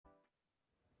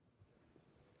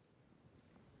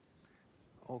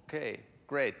Okay,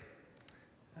 great.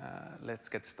 Let's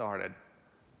get started.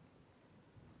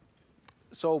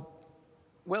 So,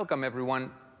 welcome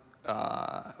everyone.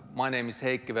 My name is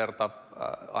Heikki Verta.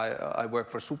 I work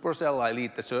for Supercell. I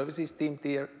lead the services team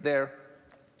there.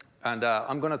 And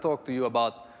I'm going to talk to you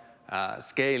about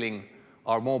scaling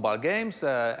our mobile games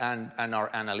and our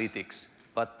analytics.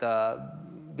 But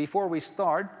before we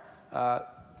start,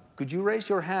 could you raise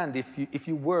your hand if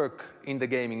you work in the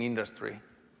gaming industry?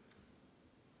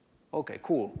 Okay,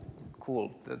 cool.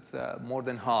 That's more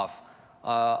than half.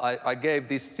 I gave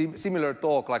this similar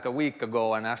talk like a week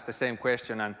ago and asked the same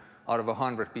question, and out of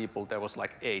 100 people, there was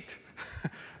like 8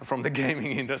 from the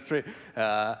gaming industry.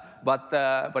 But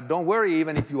don't worry,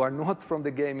 even if you are not from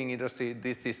the gaming industry,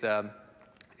 this is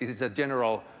a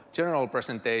general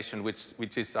presentation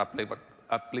which is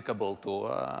applicable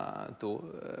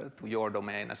to your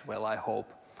domain as well, I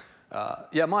hope.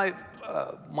 Yeah,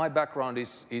 my background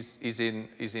is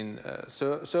in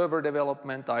server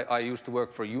development. I used to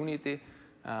work for Unity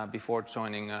before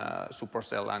joining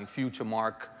Supercell and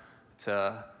FutureMark. It's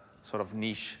a sort of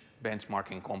niche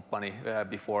benchmarking company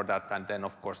before that, and then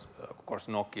of course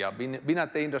Nokia. Been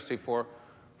at the industry for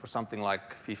something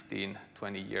like 15,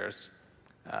 20 years.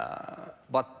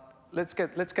 But let's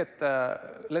get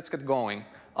going.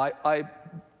 I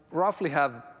roughly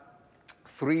have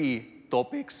 3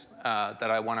 topics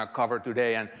that I want to cover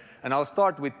today, and I'll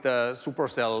start with the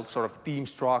Supercell sort of team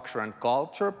structure and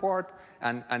culture part,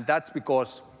 and that's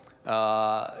because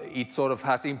it sort of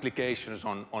has implications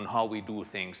on how we do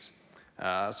things.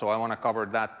 So I want to cover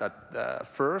that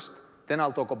first. Then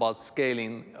I'll talk about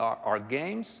scaling our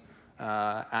games,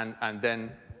 and then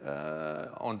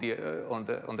on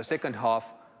the second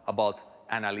half about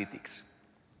analytics.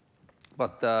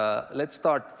 But let's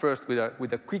start first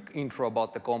with a quick intro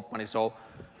about the company. So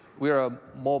we're a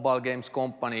mobile games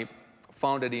company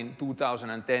founded in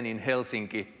 2010 in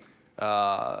Helsinki.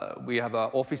 We have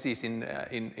offices in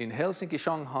Helsinki,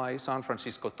 Shanghai, San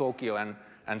Francisco, Tokyo,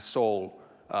 and Seoul.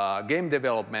 Game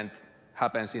development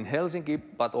happens in Helsinki,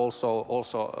 but also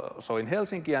in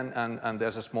Helsinki, and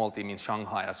there's a small team in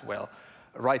Shanghai as well.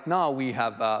 Right now we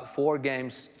have 4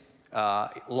 games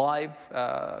live.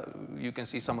 You can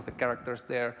see some of the characters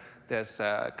there. There's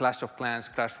Clash of Clans,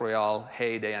 Clash Royale,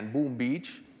 Heyday, and Boom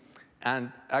Beach.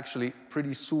 And actually,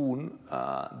 pretty soon,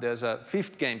 there's a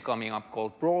 5th game coming up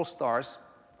called Brawl Stars.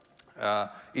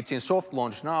 It's in soft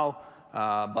launch now,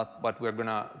 but we're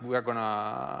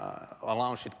gonna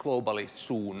launch it globally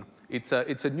soon. It's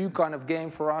a new kind of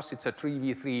game for us. It's a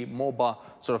 3v3 MOBA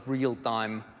sort of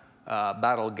real-time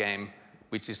battle game,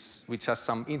 which has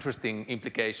some interesting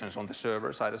implications on the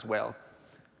server side as well.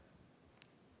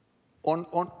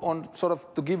 On sort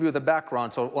of to give you the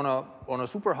background, so on a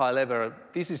super high level,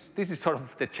 this is sort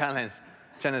of the challenge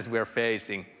we're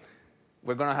facing.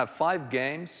 We're going to have 5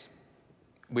 games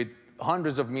with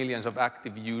hundreds of millions of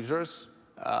active users.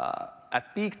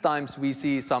 At peak times, we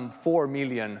see some 4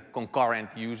 million concurrent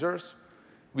users.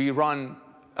 We run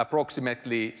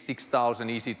approximately 6,000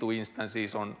 EC2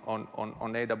 instances on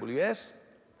AWS.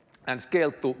 And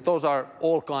scaled to, those are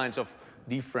all kinds of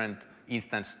different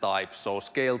instance types. So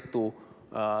scaled to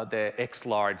the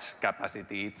X-large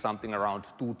capacity, it's something around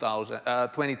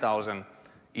 20,000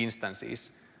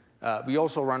 instances. We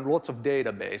also run lots of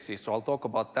databases, so I'll talk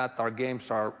about that. Our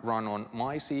games are run on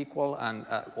MySQL and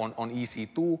on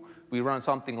EC2. We run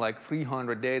something like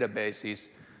 300 databases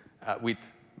with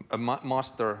a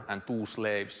master and 2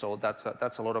 slaves, so that's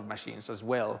a lot of machines as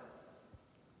well.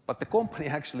 But the company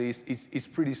actually is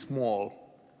pretty small.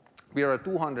 We are a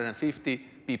 250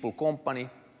 people company.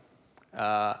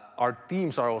 Our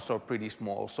teams are also pretty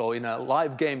small. So in a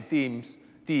live game team,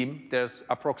 there's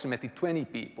approximately 20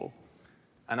 people.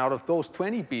 And out of those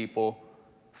 20 people,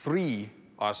 3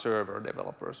 are server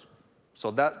developers.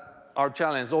 So that our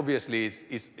challenge obviously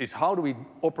is how do we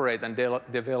operate and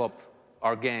develop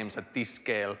our games at this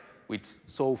scale with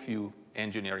so few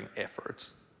engineering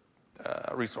efforts,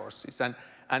 resources.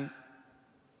 And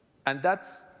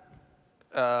that's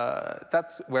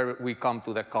where we come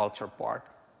to the culture part.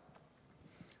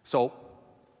 So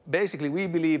basically, we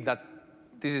believe that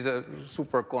this is a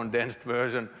super condensed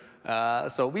version.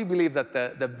 So we believe that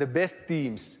the best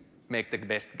teams make the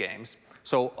best games.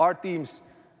 So our teams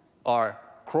are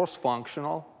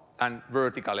cross-functional and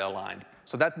vertically aligned.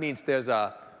 So that means there's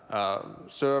a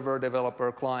server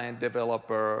developer, client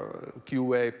developer,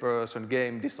 QA person,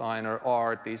 game designer,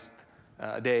 artist,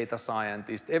 data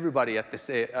scientist, everybody at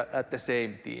the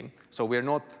same team. So we're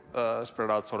not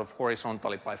spread out sort of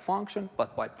horizontally by function,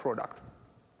 but by product.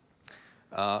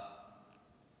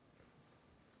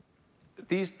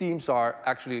 these teams are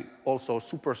actually also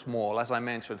super small, as I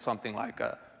mentioned, something like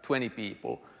 20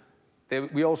 people.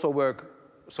 We also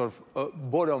work sort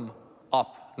of bottom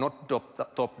up, not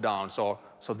top down. So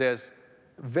there's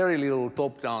very little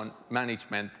top-down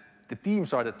management. The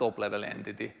teams are the top-level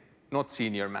entity, not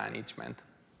senior management.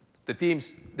 The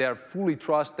teams, they are fully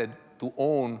trusted to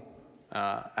own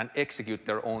and execute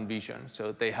their own vision.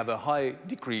 So they have a high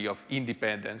degree of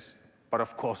independence, but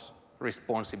of course,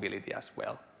 responsibility as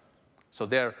well. So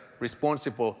they're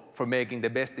responsible for making the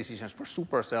best decisions for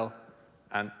Supercell,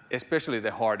 and especially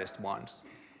the hardest ones.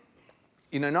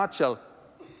 In a nutshell,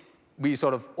 we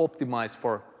sort of optimize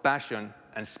for passion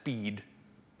and speed,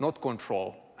 not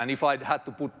control. And if I'd had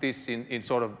to put this in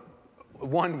sort of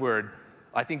one word,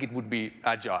 I think it would be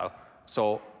agile.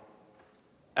 So,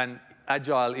 and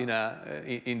agile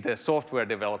in the software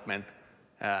development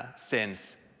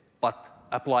sense, but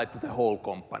applied to the whole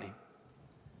company.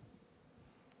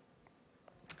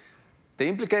 The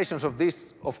implications of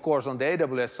this, of course, on the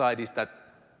AWS side is that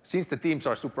since the teams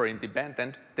are super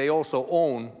independent, they also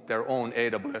own their own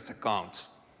AWS accounts.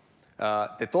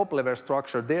 The top-level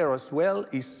structure there as well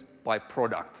is by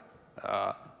product,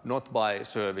 not by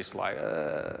service.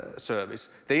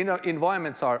 The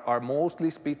environments are mostly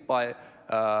split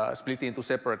into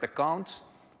separate accounts,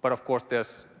 but of course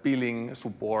there's billing,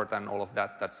 support, and all of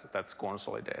that that's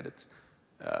consolidated.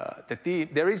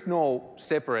 There is no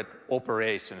separate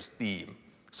operations team.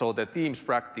 So the teams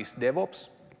practice DevOps.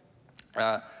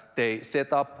 They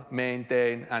set up,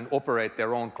 maintain, and operate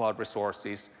their own cloud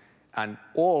resources, and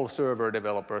all server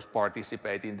developers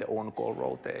participate in the on-call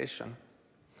rotation.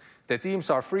 The teams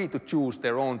are free to choose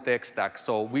their own tech stack,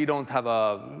 so we don't have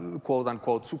a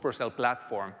quote-unquote Supercell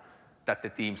platform that the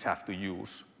teams have to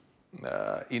use.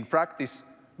 In practice,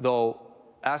 though,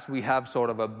 as we have sort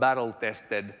of a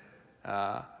battle-tested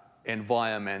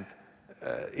environment,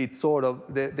 it's sort of,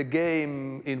 the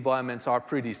game environments are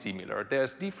pretty similar.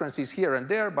 There's differences here and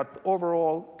there, but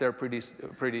overall, they're pretty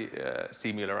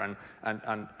similar,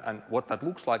 and what that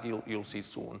looks like, you'll see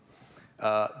soon.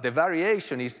 The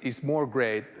variation is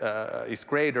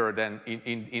greater than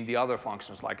in the other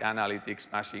functions like analytics,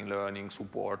 machine learning,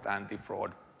 support,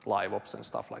 anti-fraud, live ops, and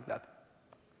stuff like that.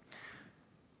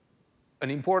 An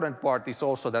important part is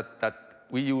also that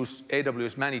we use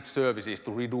AWS managed services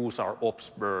to reduce our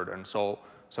ops burden. So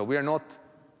we are not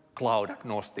cloud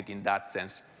agnostic in that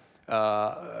sense.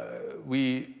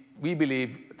 We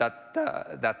believe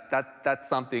that's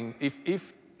something,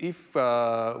 if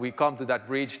we come to that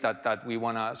bridge that we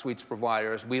want to switch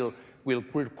providers, we'll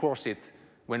cross it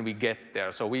when we get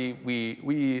there. So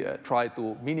we try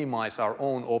to minimize our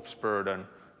own ops burden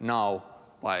now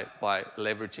by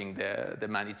leveraging the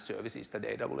managed services that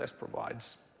AWS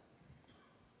provides.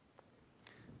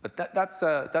 But that's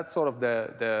sort of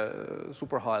the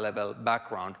super high-level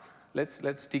background.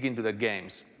 Let's dig into the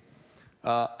games.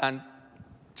 And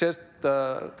just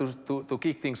to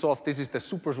kick things off, this is the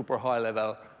super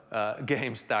high-level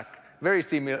game stack. Very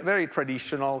similar, very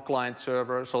traditional client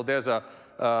server. So there's a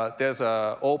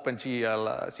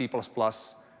OpenGL C++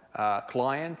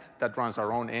 client that runs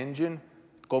our own engine,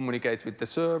 communicates with the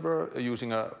server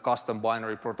using a custom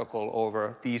binary protocol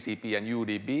over TCP and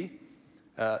UDP.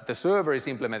 The server is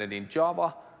implemented in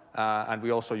Java, and we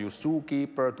also use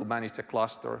Zookeeper to manage the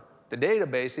cluster. The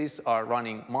databases are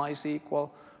running MySQL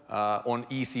on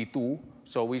EC2,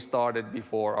 so we started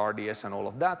before RDS and all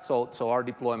of that, so our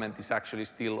deployment is actually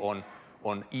still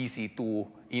on EC2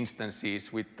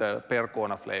 instances with the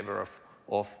Percona flavor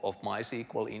of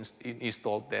MySQL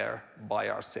installed there by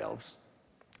ourselves.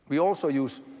 We also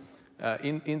use,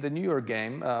 in the newer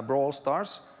game, Brawl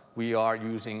Stars, we are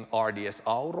using RDS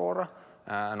Aurora,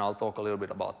 and I'll talk a little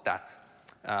bit about that.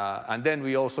 And then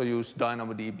we also use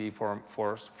DynamoDB for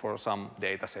some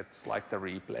data sets like the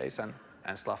replays and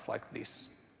stuff like this.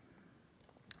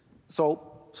 So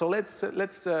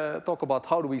let's talk about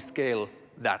how do we scale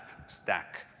that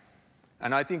stack.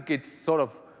 And I think it sort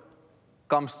of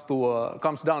comes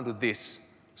down to this.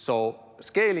 So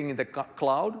scaling in the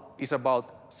cloud is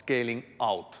about scaling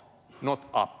out, not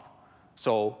up.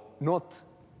 So not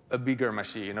a bigger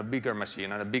machine, and a bigger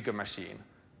machine,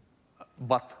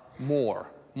 but more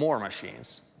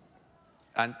machines.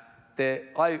 And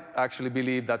I actually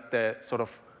believe that the sort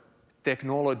of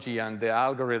technology and the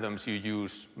algorithms you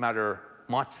use matter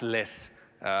much less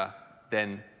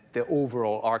than the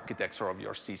overall architecture of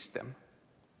your system.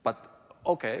 But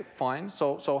okay, fine.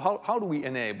 So how do we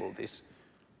enable this?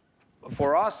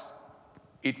 For us,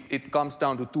 it comes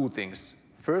down to two things.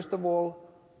 First of all,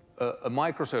 a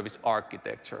microservice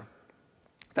architecture.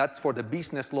 That's for the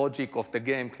business logic of the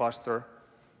game cluster,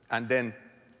 and then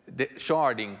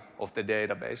sharding of the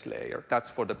database layer. That's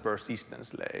for the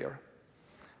persistence layer.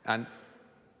 And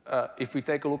if we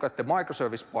take a look at the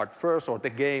microservice part first, or the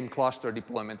game cluster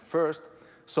deployment first,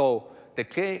 so the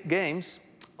games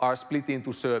are split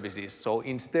into services. So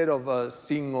instead of a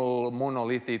single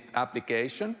monolithic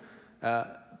application,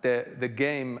 the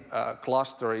game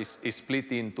cluster is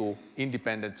split into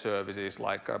independent services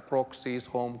like proxies,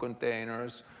 home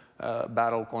containers,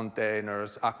 battle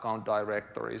containers, account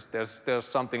directories. There's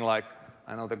something like,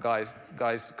 I know the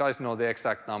guys know the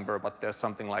exact number, but there's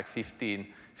something like 15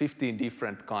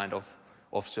 different kind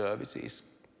of services.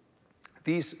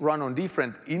 These run on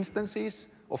different instances,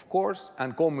 of course,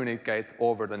 and communicate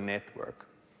over the network.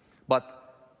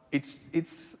 But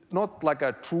it's not like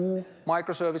a true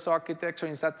microservice architecture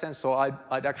in that sense, so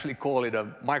I'd actually call it a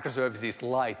microservices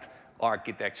light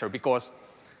architecture, because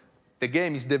the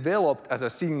game is developed as a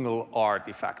single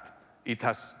artifact. It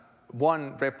has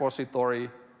one repository,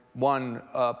 one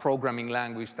programming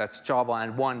language, that's Java,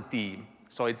 and one team.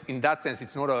 So in that sense,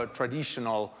 it's not a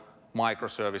traditional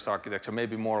microservice architecture,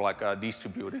 maybe more like a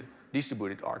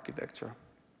distributed architecture.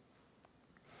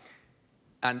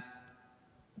 And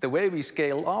the way we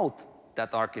scale out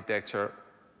that architecture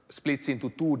splits into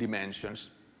two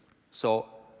dimensions. So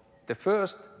the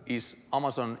first is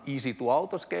Amazon EC2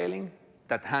 autoscaling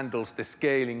that handles the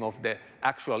scaling of the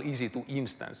actual EC2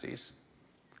 instances.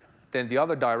 Then the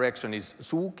other direction is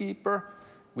Zookeeper,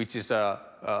 which is an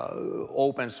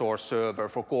open source server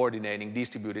for coordinating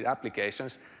distributed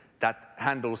applications that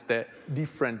handles the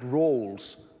different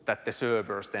roles that the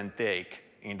servers then take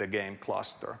in the game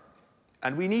cluster.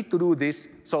 And we need to do this.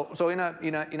 So in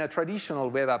a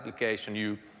traditional web application,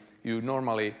 you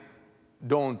normally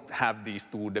don't have these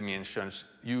two dimensions.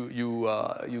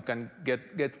 You can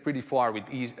get pretty far with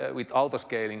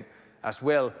autoscaling as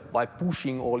well by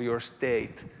pushing all your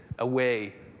state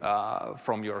away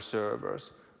from your servers.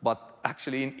 But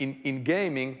actually, in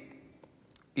gaming,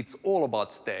 it's all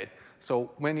about state.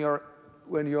 So when you're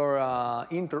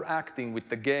interacting with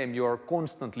the game, you're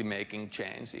constantly making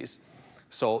changes.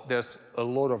 So there's a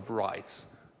lot of writes.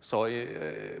 So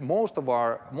most of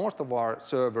our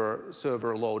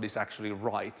server load is actually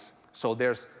writes. So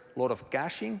there's a lot of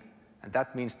caching, and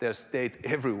that means there's state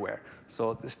everywhere.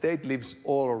 So the state lives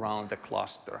all around the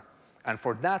cluster. And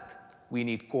for that, we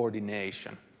need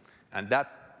coordination. And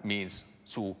that means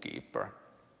Zookeeper.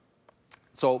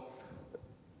 So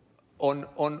on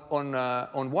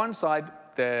one side,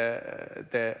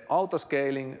 the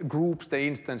autoscaling groups the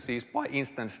instances by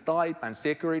instance type and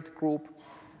security group,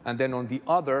 and then on the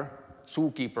other,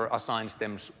 Zookeeper assigns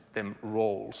them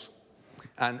roles.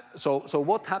 And so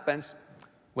what happens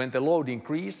when the load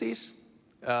increases?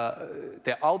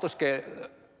 The autoscale,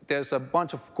 there's a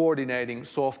bunch of coordinating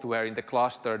software in the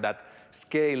cluster that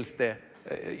scales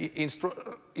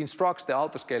instructs the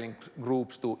autoscaling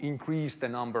groups to increase the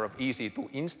number of EC2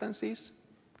 instances.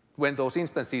 When those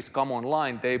instances come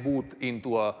online, they boot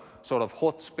into a sort of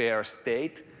hot spare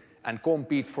state and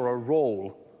compete for a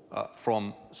role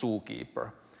from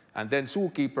Zookeeper. And then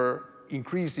Zookeeper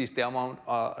increases the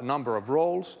number of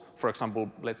roles. For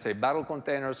example, let's say battle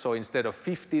containers. So instead of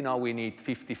 50, now we need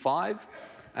 55.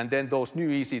 And then those new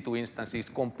EC2 instances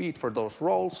compete for those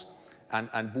roles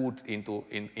and boot into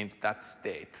that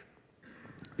state.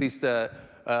 This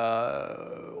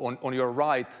on your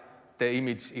right, the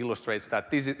image illustrates that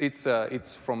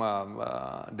it's from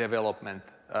a development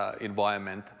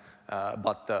environment,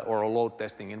 or a load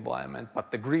testing environment.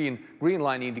 But the green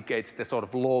line indicates the sort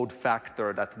of load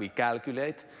factor that we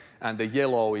calculate, and the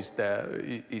yellow is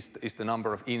the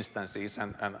number of instances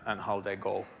and how they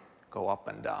go up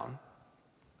and down.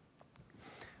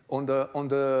 On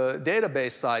the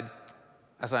database side,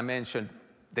 as I mentioned,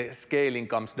 the scaling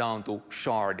comes down to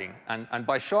sharding, and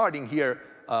by sharding here,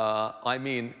 I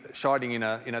mean sharding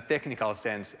in a technical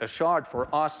sense. A shard for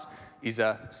us is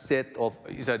a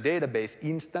database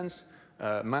instance,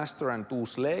 master and two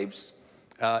slaves.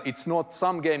 It's not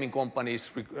some gaming companies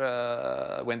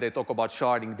when they talk about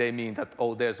sharding, they mean that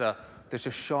there's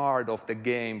a shard of the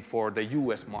game for the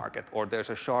US market, or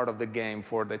there's a shard of the game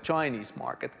for the Chinese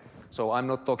market. So I'm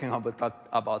not talking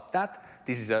about that.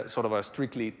 This is a sort of a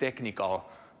strictly technical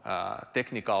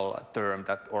term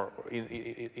that, or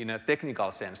in a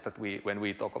technical sense that when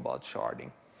we talk about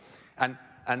sharding,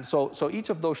 and so each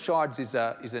of those shards is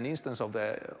an instance of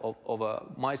a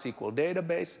MySQL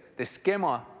database. The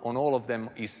schema on all of them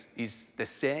is the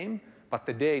same, but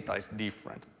the data is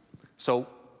different. So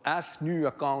as new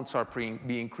accounts are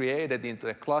being created into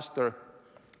the cluster,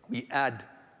 we add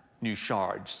new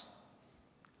shards,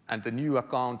 and the new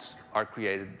accounts are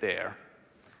created there.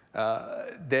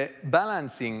 The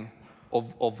balancing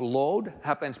of load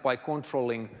happens by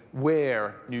controlling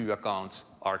where new accounts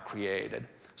are created.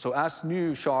 So as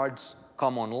new shards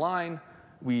come online,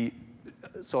 we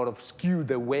sort of skew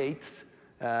the weights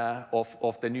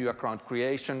of the new account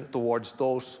creation towards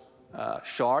those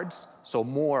shards. So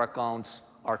more accounts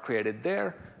are created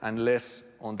there and less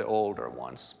on the older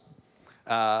ones.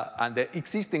 And the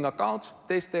existing accounts,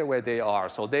 they stay where they are.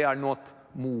 So they are not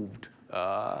moved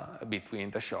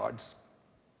between the shards.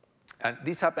 And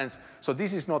this happens, so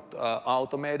this is not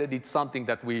automated. It's something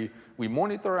that we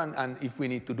monitor, and if we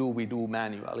need to do, we do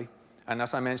manually. And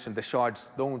as I mentioned, the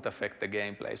shards don't affect the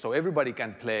gameplay. So everybody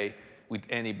can play with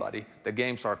anybody. The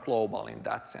games are global in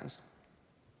that sense.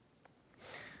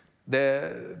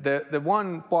 The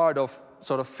one part of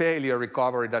sort of failure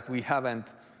recovery that we haven't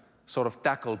sort of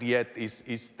tackled yet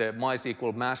is the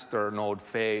MySQL master node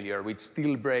failure, which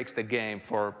still breaks the game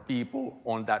for people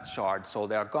on that shard. So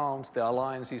the accounts, the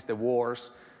alliances, the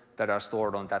wars that are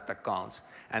stored on that accounts.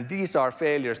 And these are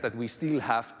failures that we still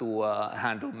have to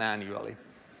handle manually.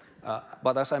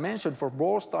 But as I mentioned, for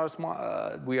Brawl Stars,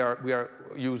 we are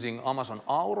using Amazon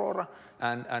Aurora,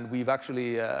 and we've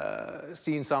actually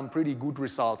seen some pretty good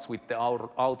results with the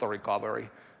auto recovery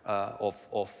of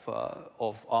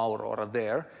Aurora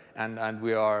there, and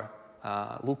we are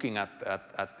looking at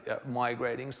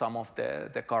migrating some of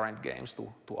the current games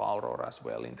to Aurora as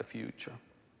well in the future.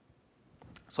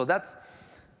 So that's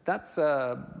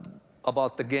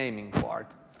about the gaming part.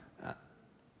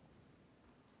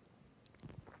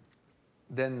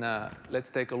 Then let's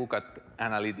take a look at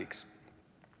analytics.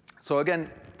 So again,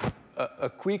 a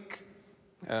quick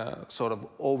sort of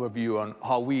overview on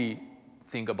how we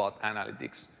think about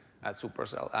analytics at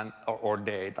Supercell or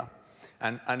data,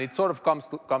 and it sort of comes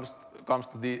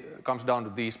down to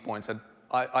these points. And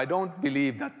I don't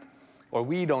believe that, or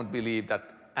we don't believe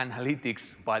that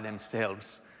analytics by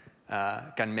themselves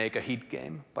can make a hit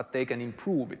game, but they can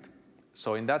improve it.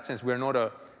 So in that sense, we're not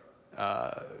a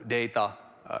data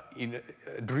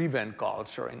driven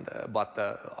culture, but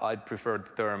I'd prefer the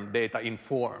term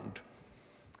data-informed.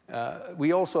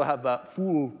 We also have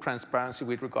full transparency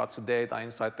with regards to data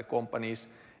inside the companies,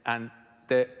 and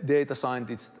the data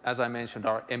scientists, as I mentioned,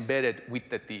 are embedded with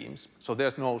the teams. So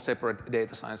there's no separate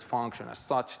data science function as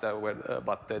such,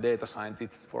 but the data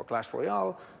scientist for Clash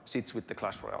Royale sits with the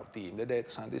Clash Royale team. The data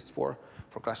scientist for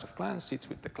Clash of Clans sits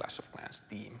with the Clash of Clans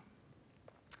team.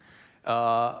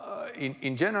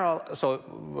 In general, so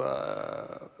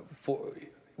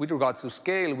with regards to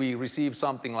scale, we receive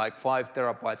something like 5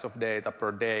 terabytes of data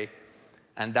per day,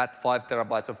 and that 5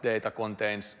 terabytes of data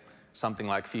contains something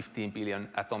like 15 billion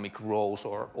atomic rows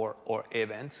or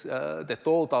events. The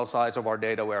total size of our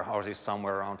data warehouse is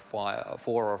somewhere around 4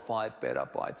 or 5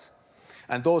 petabytes.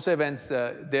 And those events,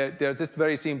 they're just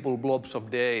very simple blobs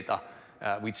of data,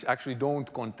 which actually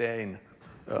don't contain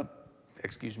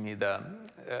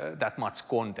that much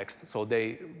context, so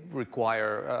they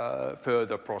require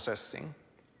further processing.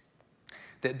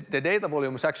 The data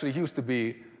volumes actually used to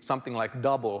be something like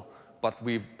double, but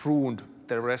we've pruned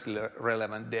the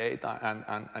relevant data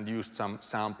and used some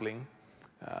sampling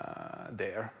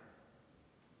there.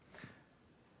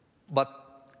 But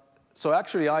so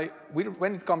actually,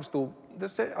 when it comes to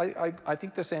I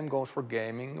think the same goes for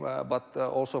gaming, but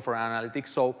also for analytics.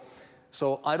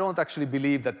 So I don't actually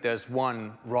believe that there's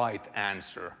one right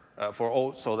answer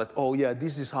so that, oh yeah,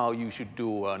 this is how you should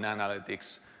do an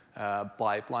analytics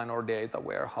pipeline or data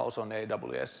warehouse on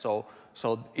AWS.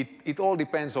 So it all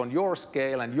depends on your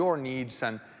scale and your needs,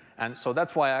 and so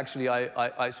that's why actually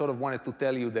I sort of wanted to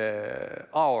tell you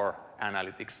our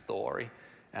analytics story,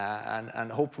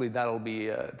 and hopefully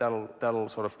that'll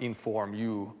sort of inform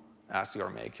you as you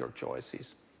make your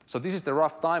choices. So this is the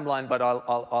rough timeline, but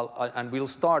and we'll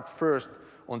start first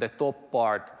on the top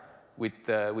part with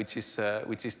which is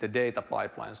the data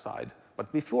pipeline side.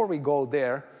 But before we go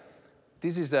there,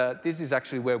 this is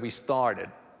actually where we started.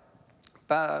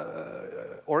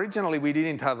 Originally, we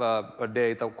didn't have a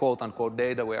data, quote-unquote,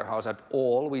 data warehouse at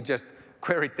all. We just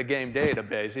queried the game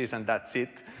databases, and that's it.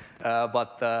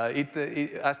 But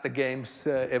as the games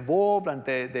evolved, and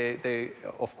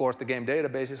of course, the game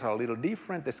databases are a little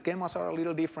different, the schemas are a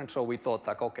little different, so we thought,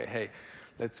 like, okay, hey,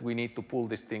 we need to pull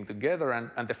this thing together.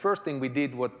 And the first thing we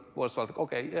did was like,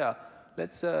 okay, yeah,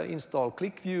 let's install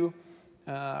QlikView,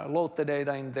 load the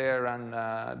data in there, and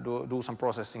do some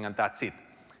processing, and that's it.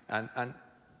 And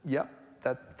yeah,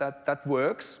 that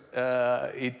works.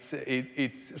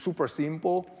 It's super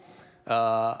simple.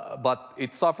 But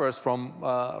it suffers from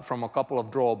a couple of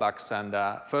drawbacks. And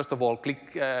first of all,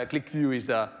 QlikView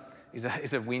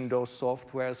is a Windows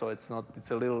software, so it's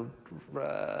a little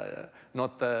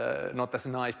not as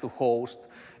nice to host.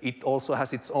 It also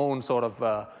has its own sort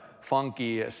of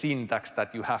funky syntax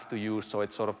that you have to use, so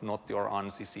it's sort of not your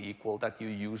ANSI SQL that you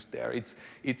use there. It's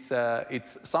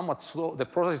somewhat slow. The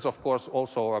process is, of course,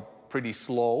 also pretty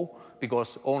slow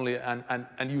because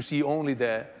and you see only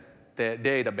the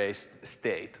database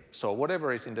state. So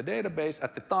whatever is in the database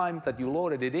at the time that you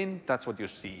loaded it in, that's what you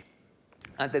see.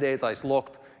 And the data is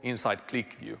locked inside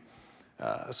QlikView.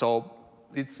 So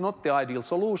it's not the ideal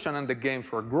solution, and the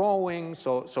games were growing,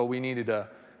 so we needed a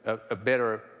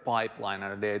better pipeline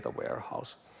and a data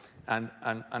warehouse. And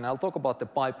I'll talk about the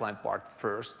pipeline part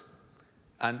first.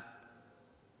 And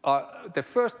the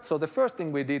first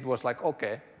thing we did was like,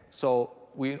 okay, so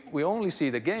we only see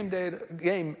the game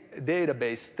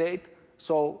database state,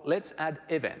 so let's add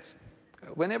events.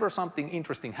 Whenever something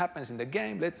interesting happens in the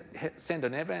game, let's send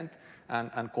an event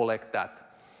and collect that.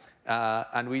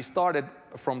 And we started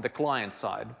from the client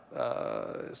side.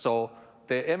 So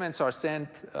the events are sent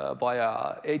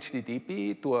via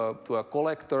HTTP to a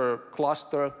collector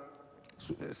cluster,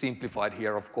 simplified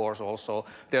here, of course, also.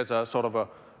 There's a sort of a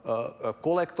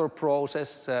collector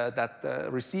process that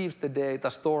receives the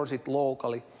data, stores it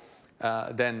locally,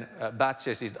 then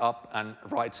batches it up and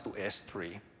writes to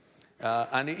S3.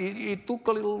 And it took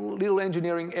a little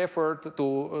engineering effort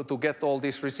to get all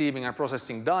this receiving and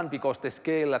processing done, because the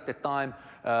scale at the time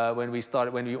when we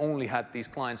only had these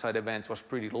client-side events was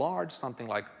pretty large, something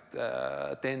like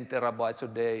 10 terabytes a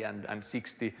day and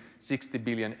 60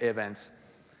 billion events.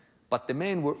 But the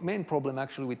main problem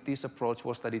actually with this approach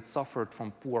was that it suffered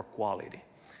from poor quality.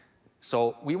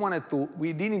 So we wanted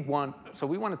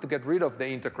to get rid of the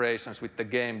integrations with the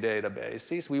game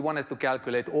databases. We wanted to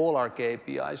calculate all our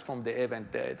KPIs from the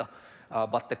event data,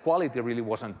 but the quality really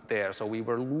wasn't there. So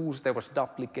there was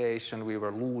duplication, we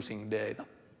were losing data.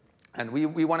 And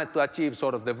we wanted to achieve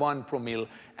sort of the 1 promille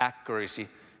accuracy,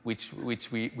 which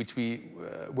we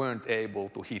weren't able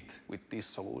to hit with this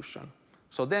solution.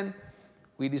 So then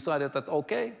we decided that,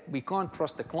 okay, we can't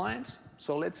trust the clients,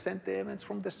 so let's send the events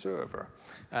from the server.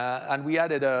 And we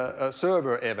added a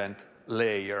server event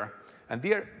layer. And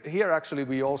here actually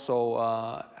we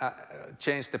also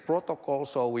changed the protocol,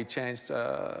 so we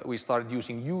started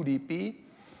using UDP,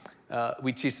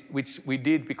 which we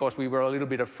did because we were a little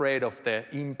bit afraid of the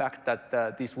impact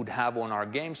that this would have on our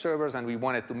game servers, and we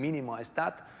wanted to minimize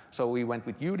that. So we went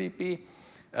with UDP.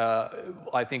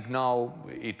 I think now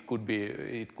it could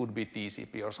be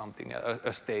TCP or something, a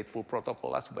stateful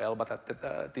protocol as well. But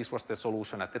this was the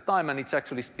solution at the time, and it's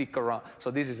actually stick around. So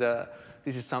this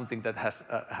is something that has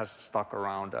stuck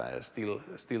around. Still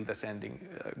the sending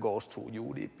goes through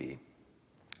UDP.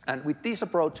 And with this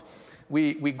approach,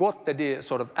 we got the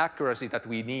sort of accuracy that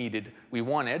we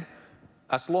wanted,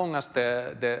 as long as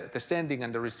the sending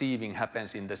and the receiving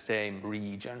happens in the same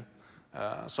region.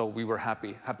 So we were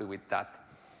happy with that.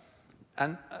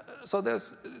 And so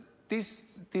there's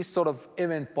this sort of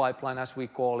event pipeline, as we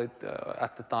call it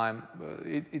at the time.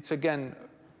 It's again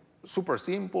super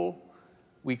simple.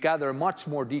 We gather much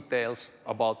more details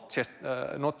about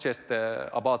not just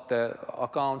about the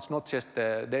accounts, not just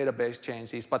the database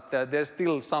changes, but there's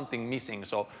still something missing.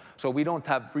 So we don't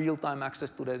have real-time access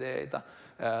to the data.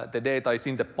 The data is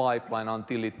in the pipeline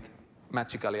until it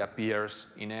magically appears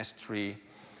in S3.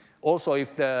 Also,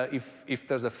 if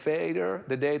there's a failure,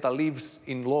 the data lives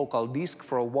in local disk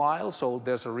for a while, so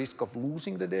there's a risk of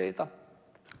losing the data.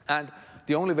 And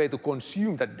the only way to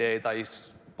consume that data is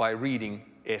by reading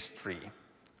S3.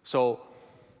 So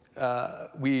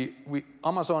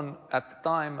Amazon at the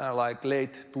time, like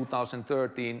late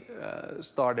 2013,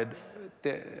 started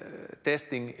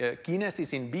testing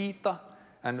Kinesis in beta,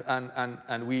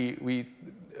 and we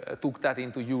took that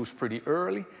into use pretty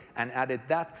early and added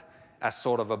that as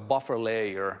sort of a buffer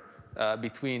layer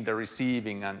between the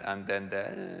receiving and then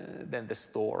the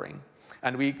storing.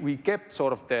 And we kept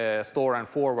sort of the store and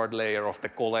forward layer of the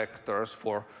collectors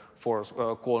for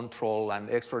control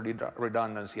and extra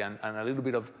redundancy and a little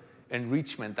bit of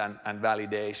enrichment and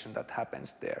validation that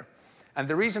happens there. And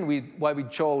the reason why we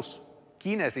chose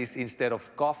Kinesis instead of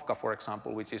Kafka, for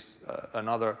example, which is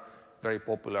another very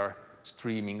popular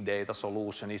streaming data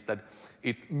solution, is that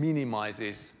it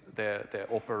minimizes the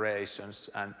operations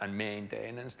and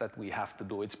maintenance that we have to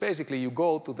do. It's basically you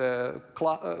go to the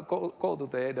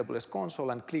AWS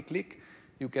console and click,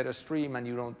 you get a stream, and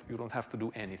you don't have to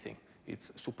do anything.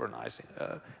 It's super nice,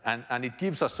 and it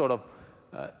gives us sort of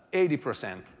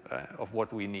 80% of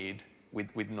what we need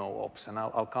with no ops. And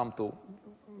I'll come to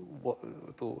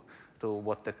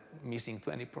what the missing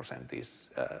 20% is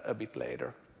a bit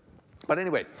later. But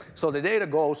anyway, so the data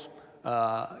goes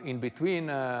in between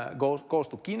goes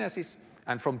to Kinesis,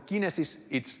 and from Kinesis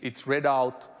it's read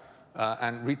out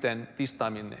and written this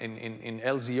time in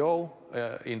LZO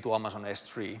into Amazon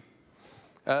S3.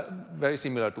 Very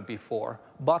similar to before,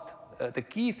 but the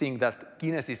key thing that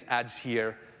Kinesis adds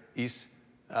here is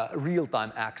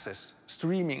real-time access,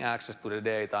 streaming access to the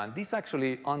data, and this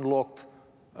actually unlocked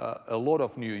a lot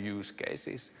of new use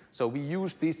cases. So we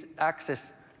use this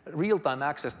real-time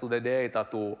access to the data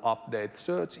to update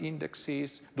search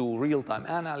indexes, do real-time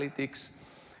analytics,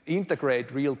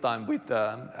 integrate real-time with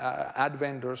ad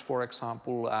vendors, for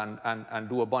example, and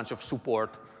do a bunch of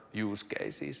support use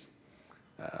cases.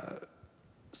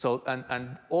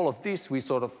 And all of this we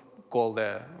sort of call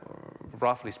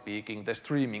roughly speaking, the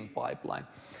streaming pipeline.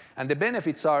 And the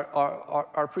benefits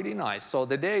are pretty nice. So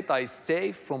the data is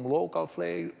safe from local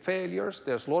failures.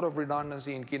 There's a lot of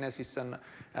redundancy in Kinesis, and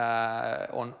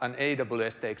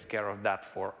AWS takes care of that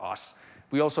for us.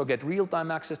 We also get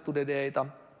real-time access to the data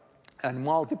and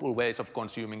multiple ways of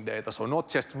consuming data. So not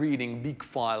just reading big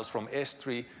files from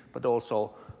S3, but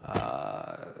also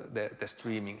the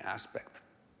streaming aspect.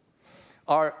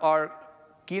 Our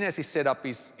Kinesis setup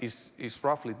is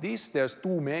roughly this. There's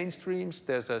two main streams.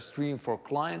 There's a stream for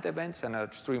client events and a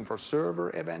stream for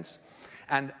server events.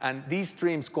 And these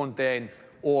streams contain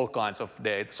all kinds of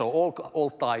data, so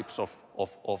all types of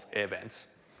events.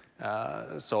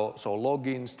 So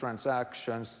logins,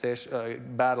 transactions,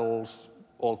 battles,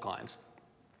 all kinds.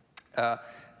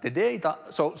 The data,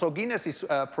 so Kinesis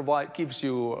gives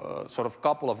you sort of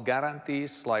couple of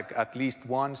guarantees, like at least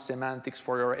one semantics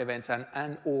for your events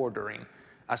and ordering,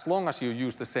 as long as you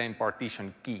use the same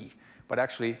partition key. But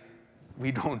actually,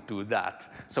 we don't do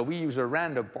that. So we use a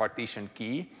random partition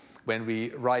key when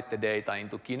we write the data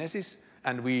into Kinesis,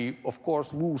 and we, of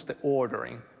course, lose the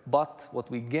ordering. But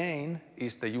what we gain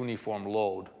is the uniform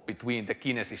load between the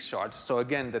Kinesis shards. So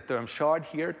again, the term shard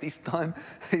here, this time,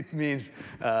 it means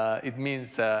a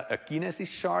Kinesis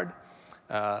shard.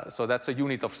 So that's a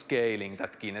unit of scaling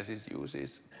that Kinesis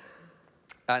uses.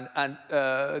 And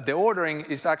the ordering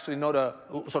is actually not a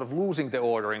sort of losing the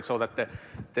ordering, so that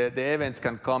the events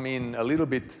can come in a little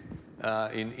bit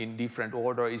in different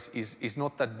order is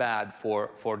not that bad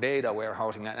for data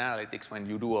warehousing and analytics when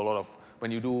you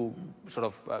do sort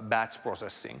of batch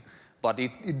processing. But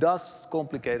it does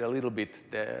complicate a little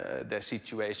bit the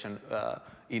situation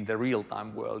in the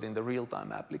real-time world, in the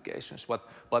real-time applications.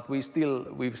 But we've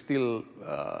still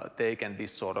taken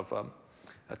this sort of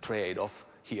a trade-off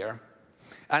here.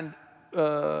 And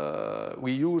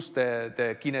we use the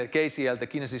KCL, the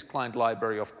Kinesis client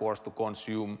library, of course, to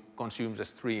consume the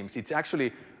streams. It's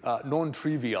actually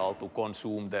non-trivial to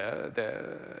consume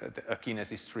a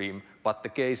Kinesis stream, but the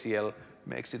KCL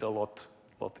makes it a lot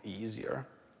easier.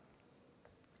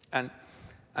 And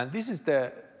this is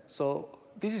the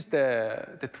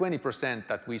 20%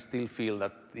 that we still feel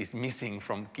that is missing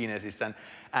from Kinesis.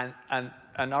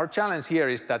 And our challenge here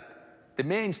is that the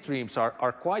main streams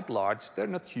are quite large. They're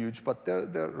not huge, but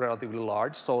they're relatively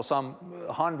large. So some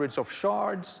hundreds of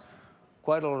shards,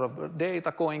 quite a lot of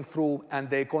data going through, and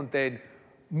they contain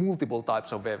multiple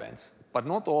types of events. But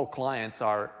not all clients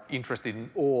are interested in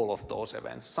all of those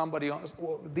events.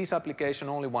 This application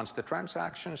only wants the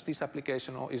transactions. This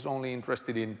application is only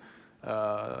interested in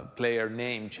player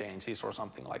name changes or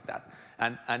something like that.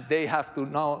 And they have to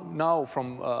now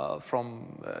from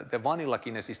the vanilla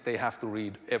Kinesis, they have to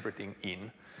read everything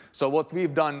in. So what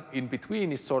we've done in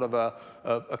between is sort of a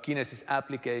Kinesis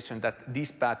application that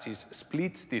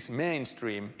splits this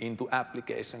mainstream into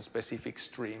application-specific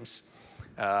streams,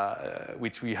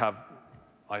 which we have,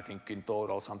 I think, in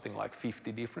total something like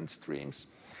 50 different streams.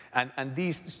 And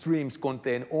these streams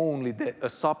contain only a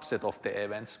subset of the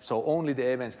events, so only the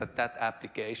events that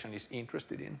application is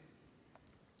interested in.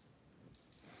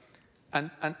 And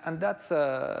that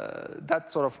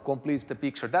sort of completes the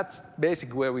picture. That's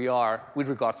basically where we are with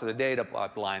regards to the data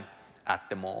pipeline at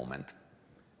the moment.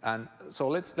 And so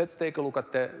let's take a look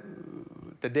at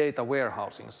the data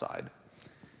warehousing side.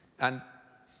 And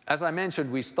as I mentioned,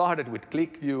 we started with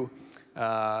ClickView.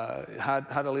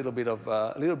 Had a little bit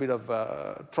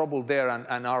of trouble there,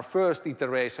 and our first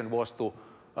iteration was to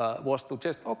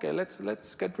just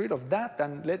let's get rid of that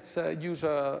and let's use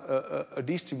a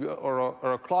distributed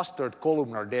or a clustered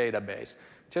columnar database.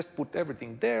 Just put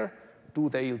everything there, do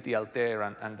the ETL there,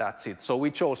 and that's it. So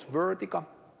we chose Vertica,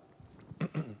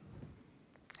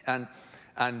 and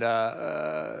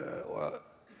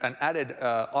added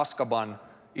Azkaban.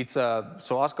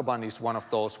 So Azkaban is one of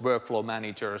those workflow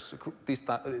managers.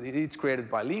 It's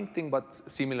created by LinkedIn, but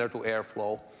similar to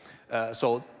Airflow.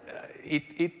 So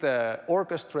it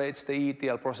orchestrates the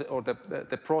ETL process, or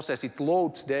the process. It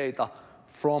loads data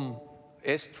from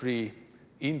S3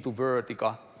 into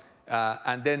Vertica,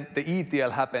 and then the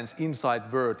ETL happens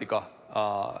inside Vertica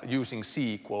using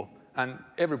SQL. And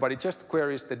everybody just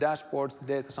queries the dashboards, the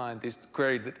data scientists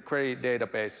query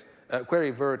database,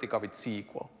 query Vertica with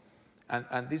SQL.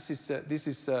 And this is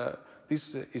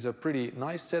a pretty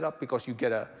nice setup because you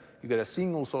get a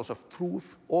single source of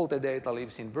truth. All the data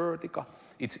lives in Vertica.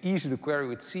 It's easy to query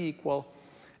with SQL.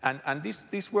 And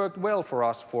this worked well for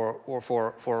us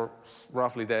for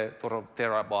roughly the sort of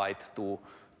terabyte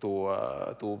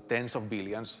to tens of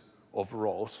billions of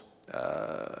rows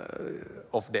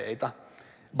of data.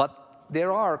 But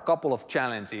there are a couple of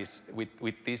challenges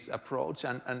with this approach,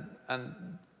 and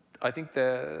I think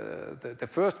the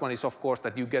first one is, of course,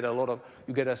 that you get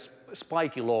a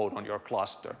spiky load on your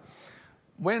cluster.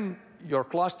 When your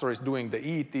cluster is doing the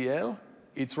ETL,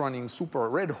 it's running super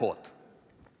red hot.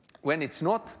 When it's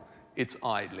not, it's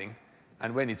idling.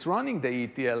 And when it's running the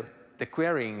ETL, the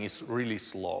querying is really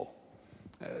slow.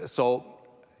 So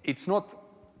it's not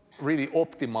really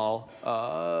optimal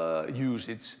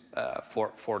usage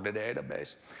for the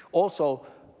database. Also,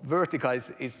 Vertica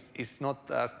is not,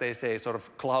 as they say, sort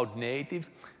of cloud native.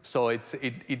 So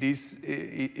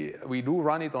we do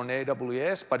run it on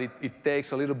AWS, but it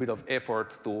takes a little bit of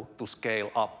effort to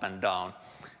scale up and down.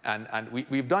 And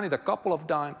we've done it a couple of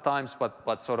times,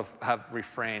 but sort of have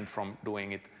refrained from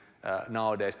doing it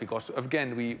nowadays because,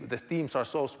 again, the teams are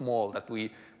so small that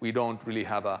we don't really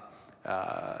have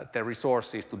the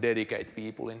resources to dedicate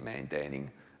people in maintaining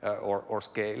or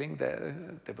scaling the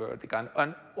Vertica.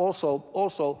 And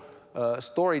also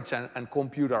storage and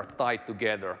compute are tied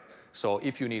together. So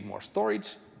if you need more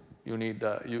storage, you need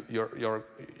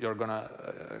you're gonna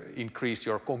increase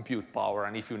your compute power,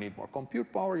 and if you need more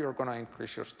compute power, you're gonna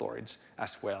increase your storage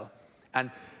as well.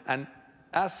 And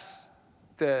as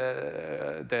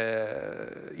the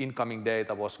incoming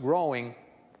data was growing,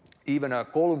 even a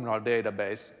columnar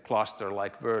database cluster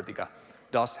like Vertica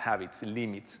does have its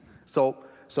limits. So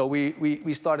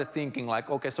we started thinking like,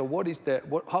 okay, so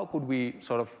how could we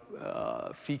sort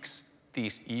of fix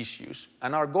these issues?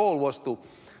 And our goal was to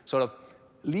sort of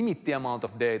limit the amount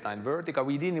of data in Vertica.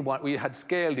 We had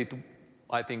scaled it,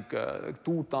 I think,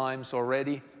 2 times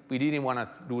already. We didn't want to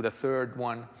do the third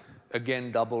one,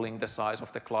 again doubling the size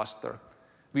of the cluster.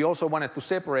 We also wanted to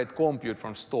separate compute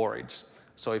from storage.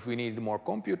 So if we needed more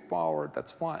compute power,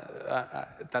 that's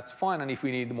fine. And if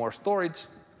we need more storage,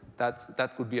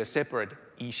 that could be a separate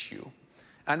issue.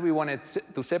 And we wanted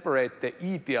to separate the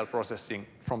ETL processing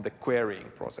from the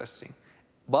querying processing,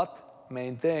 but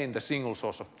maintain the single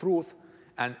source of truth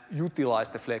and utilize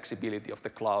the flexibility of the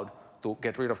cloud to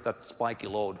get rid of that spiky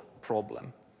load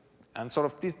problem. And sort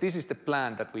of this is the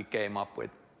plan that we came up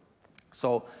with.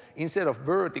 So instead of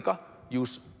Vertica,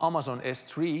 use Amazon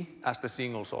S3 as the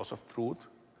single source of truth,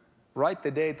 write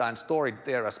the data and store it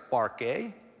there as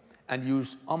Parquet, and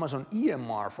use Amazon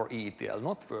EMR for ETL,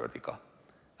 not Vertica,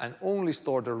 and only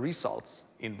store the results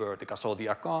in Vertica, so the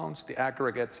accounts, the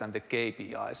aggregates, and the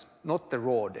KPIs, not the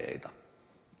raw data.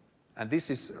 And this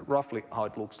is roughly how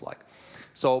it looks like.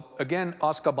 So again,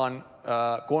 Azkaban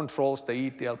controls the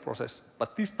ETL process,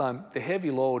 but this time the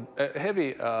heavy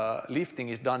lifting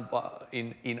is done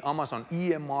in Amazon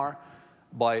EMR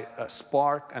by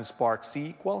Spark and Spark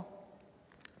SQL.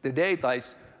 The data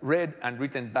is read and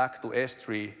written back to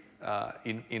S3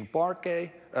 in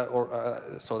Parquet,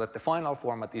 so that the final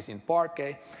format is in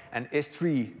Parquet, and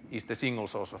S3 is the single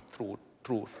source of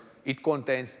truth. It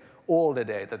contains all the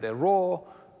data, the raw,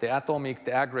 the atomic,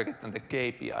 the aggregate, and the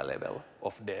KPI level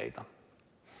of data.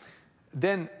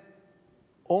 Then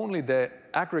only the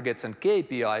aggregates and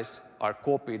KPIs are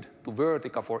copied to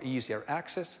Vertica for easier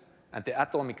access, and the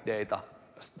atomic data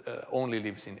only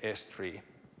lives in S3.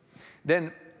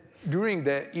 Then during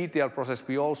the ETL process,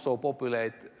 we also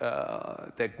populate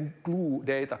the Glue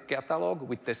data catalog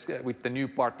with the new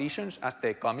partitions as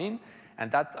they come in,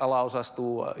 and that allows us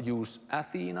to use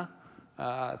Athena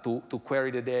to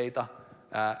query the data,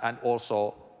 and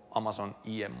also Amazon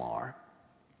EMR.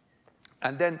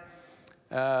 And then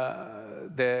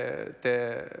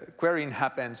the querying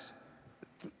happens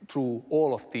through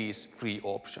all of these 3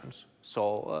 options.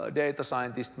 So data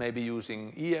scientists may be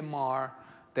using EMR,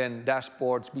 then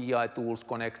dashboards, BI tools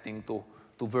connecting to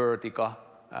Vertica,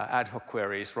 ad hoc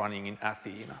queries running in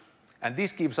Athena. And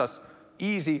this gives us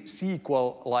easy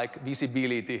SQL-like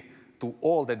visibility to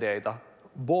all the data,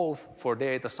 both for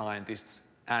data scientists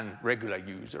and regular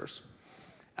users.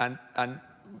 And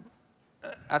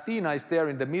Athena is there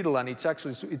in the middle, and it's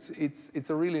actually it's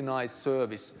a really nice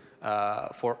service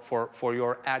for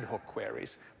your ad hoc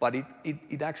queries. But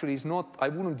it actually is not. I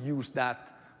wouldn't use that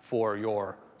for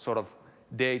your sort of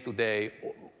day-to-day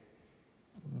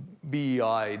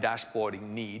BI dashboarding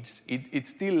needs. It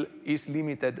still is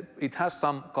limited. It has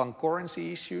some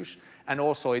concurrency issues, and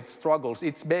also it struggles.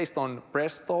 It's based on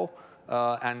Presto,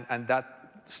 and that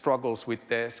struggles with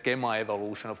the schema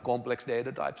evolution of complex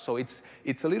data types. So it's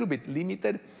a little bit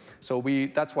limited. So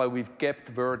that's why we've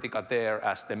kept Vertica there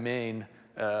as the main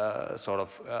sort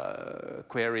of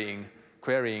querying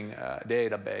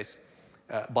database.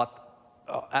 But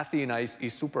Athena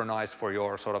is super nice for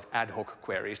your sort of ad hoc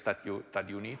queries that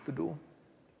you need to do.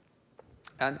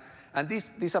 And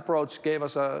this approach gave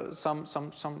us some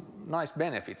nice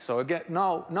benefits. So again,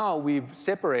 now we've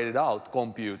separated out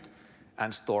compute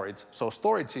and storage. So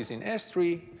storage is in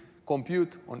S3,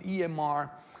 compute on EMR.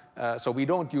 So we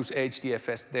don't use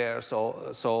HDFS there.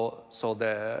 So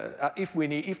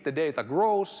if the data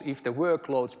grows, if the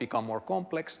workloads become more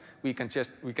complex, we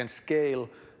can scale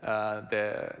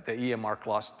the EMR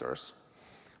clusters.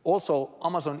 Also,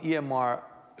 Amazon EMR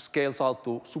scales out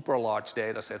to super large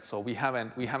data sets, so we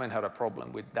haven't had a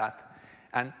problem with that.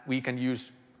 And we can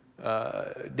use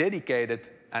dedicated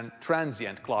and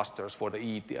transient clusters for the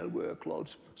ETL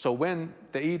workloads. So when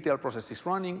the ETL process is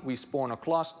running, we spawn a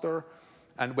cluster,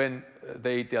 and when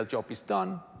the ETL job is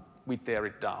done, we tear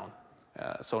it down.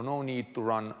 So no need to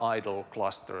run idle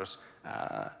clusters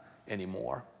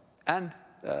anymore. And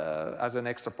as an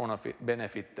extra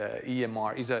benefit,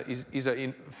 EMR is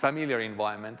a familiar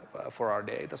environment for our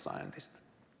data scientists.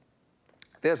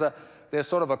 There's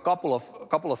sort of a couple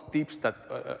of tips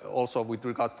that also with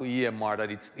regards to EMR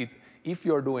that if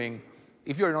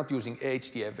you're not using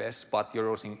HDFS but you're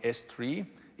using S3,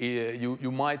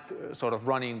 you might sort of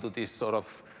run into this sort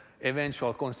of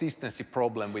eventual consistency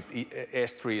problem with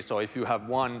S3. So if you have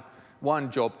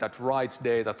one job that writes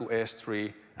data to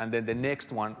S3 and then the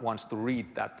next one wants to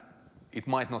read that, it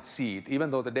might not see it, even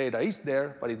though the data is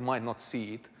there, but it might not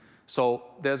see it. So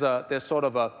there's sort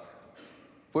of a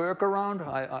workaround.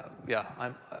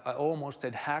 I almost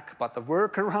said hack, but a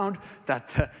workaround that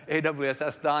AWS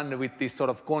has done with this sort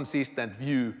of consistent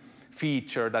view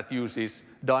feature that uses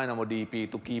DynamoDB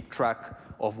to keep track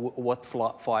of what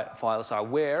files are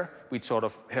where, which sort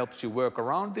of helps you work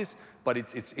around this. But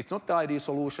it's not the ideal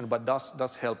solution, but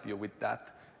does help you with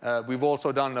that. We've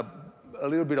also done a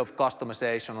little bit of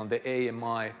customization on the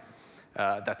AMI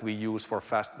that we use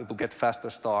to get faster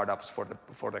startups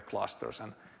for the clusters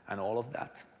and all of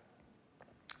that.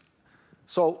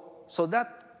 So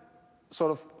that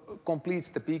sort of completes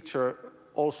the picture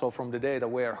also from the data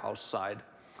warehouse side.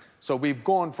 So we've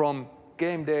gone from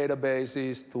game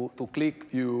databases to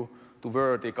ClickView to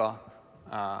Vertica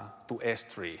to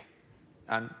S3,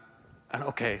 and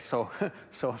okay, so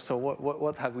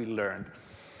what have we learned?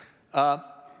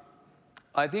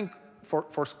 I think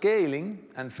for scaling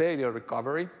and failure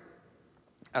recovery,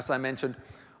 as I mentioned,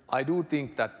 I do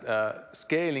think that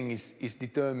scaling is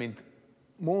determined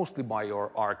mostly by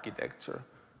your architecture.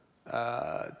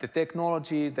 The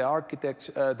technology, the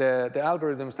architecture, the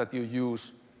algorithms that you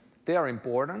use, they are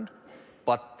important,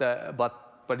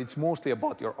 but it's mostly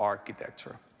about your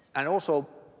architecture. And also,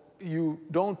 you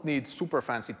don't need super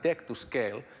fancy tech to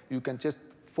scale. You can just,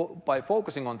 by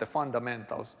focusing on the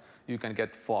fundamentals, you can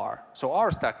get far. So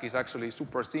our stack is actually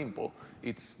super simple.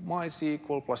 It's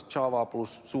MySQL plus Java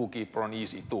plus Zookeeper on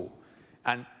EC2.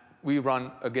 And we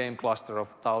run a game cluster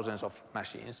of thousands of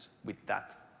machines with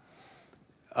that.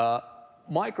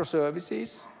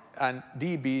 Microservices and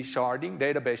DB sharding,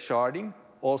 database sharding,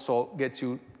 also gets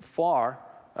you far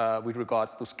with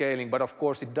regards to scaling, but of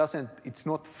course it's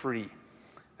not free.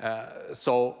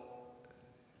 So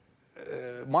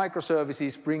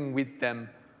microservices bring with them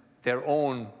their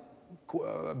own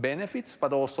benefits,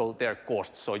 but also their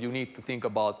costs. So you need to think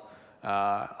about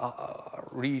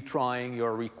retrying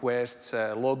your requests,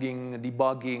 logging,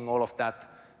 debugging, all of that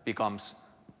becomes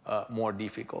more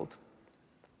difficult.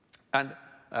 And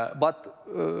but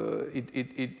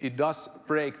it does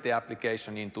break the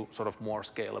application into sort of more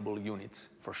scalable units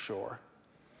for sure.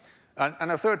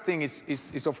 And a third thing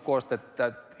is of course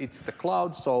that it's the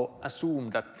cloud, so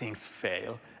assume that things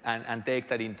fail and take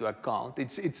that into account.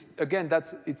 It's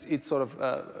sort of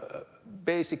a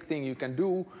basic thing you can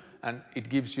do, and it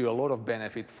gives you a lot of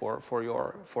benefit for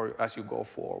as you go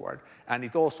forward. And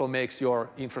it also makes your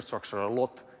infrastructure a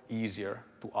lot easier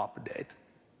to update.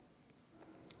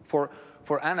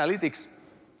 For analytics,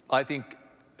 I think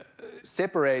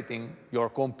separating your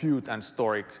compute and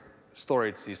storage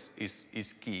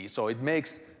is key. So it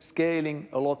makes scaling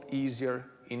a lot easier.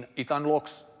 It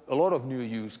unlocks a lot of new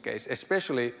use cases,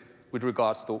 especially with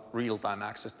regards to real-time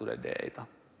access to the data.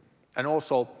 And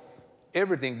also,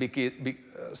 everything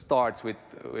starts with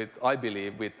I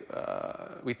believe,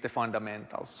 with the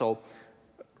fundamentals. So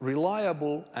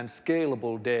reliable and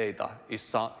scalable data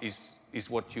is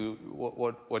what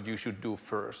you should do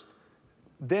first.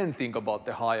 Then think about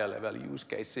the higher level use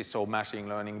cases, so machine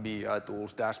learning, BI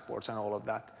tools, dashboards, and all of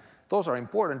that. Those are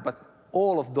important, but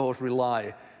all of those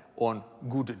rely on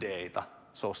good data,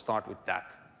 so start with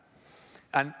that.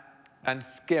 And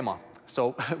schema.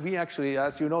 So we actually,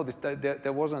 as you noticed,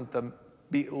 there wasn't a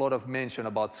lot of mention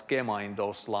about schema in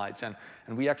those slides, and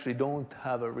we actually don't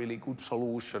have a really good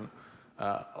solution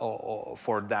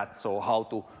for that, so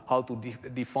how to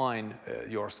define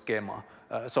your schema.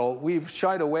 So we've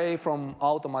shied away from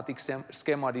automatic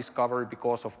schema discovery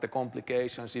because of the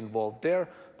complications involved there,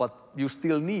 but you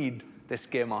still need the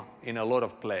schema in a lot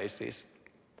of places.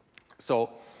 So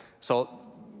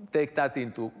take that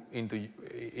into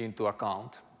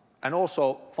account. And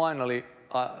also, finally,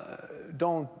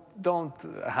 don't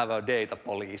have a data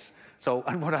police. So,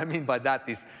 and what I mean by that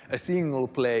is a single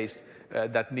place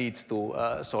that needs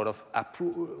to sort of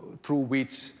approve, through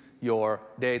which your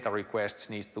data requests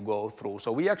needs to go through.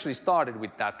 So we actually started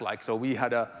with that, so we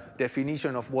had a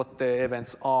definition of what the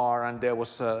events are, and there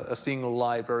was a single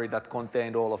library that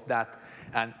contained all of that,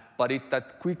 but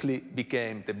that quickly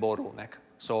became the bottleneck.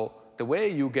 So the way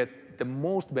you get the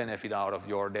most benefit out of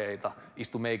your data is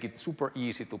to make it super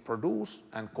easy to produce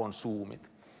and consume it.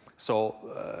 So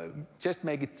just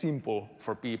make it simple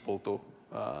for people to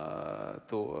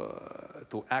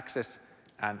access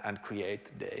and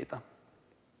create data.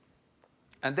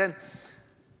 And then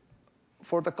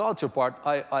for the culture part,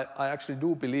 I actually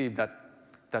do believe that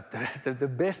the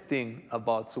best thing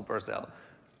about Supercell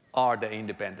are the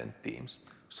independent teams.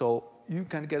 So you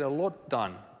can get a lot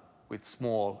done with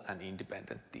small and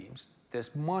independent teams.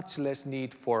 There's much less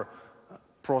need for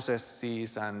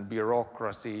processes and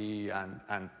bureaucracy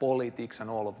and politics and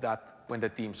all of that when the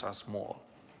teams are small.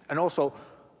 And also,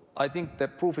 I think the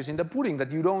proof is in the pudding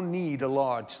that you don't need a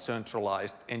large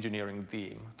centralized engineering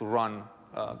team to run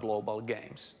global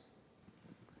games.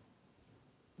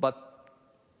 But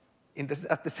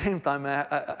at the same time, I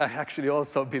actually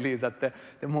also believe that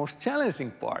the most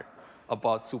challenging part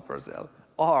about Supercell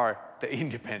are the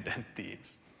independent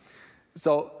teams.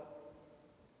 So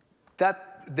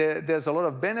there's a lot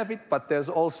of benefit, but there's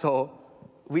also,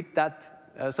 with that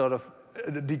sort of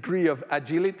degree of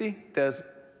agility, there's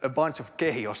a bunch of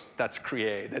chaos that's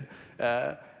created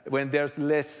when there's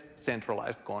less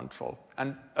centralized control.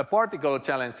 And a particular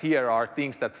challenge here are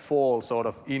things that fall sort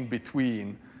of in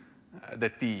between the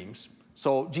teams.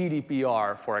 So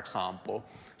GDPR, for example.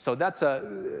 So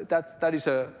that is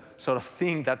a sort of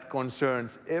thing that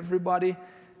concerns everybody,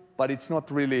 but it's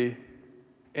not really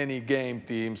any game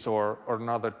teams or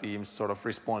another team's sort of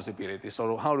responsibility.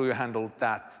 So how do you handle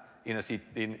that in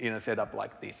a setup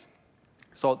like this?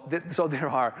 So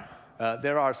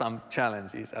there are some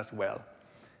challenges as well.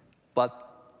 But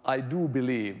I do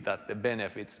believe that the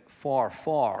benefits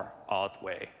far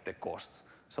outweigh the costs.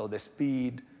 So the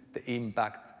speed, the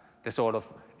impact, the sort of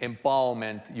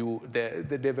empowerment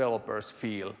the developers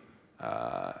feel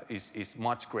is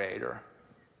much greater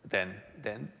than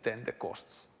the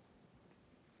costs.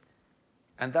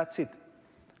 And that's it.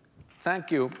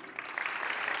 Thank you.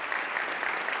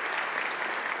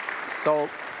 So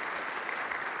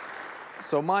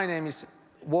my name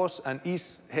was and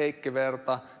is Heikki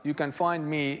Verta. You can find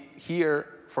me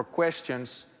here for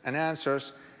questions and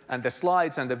answers, and the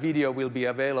slides and the video will be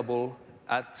available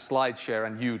at SlideShare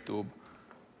and YouTube.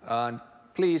 And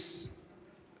please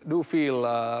do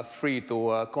feel free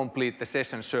to complete the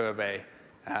session survey.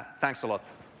 Thanks a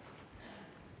lot.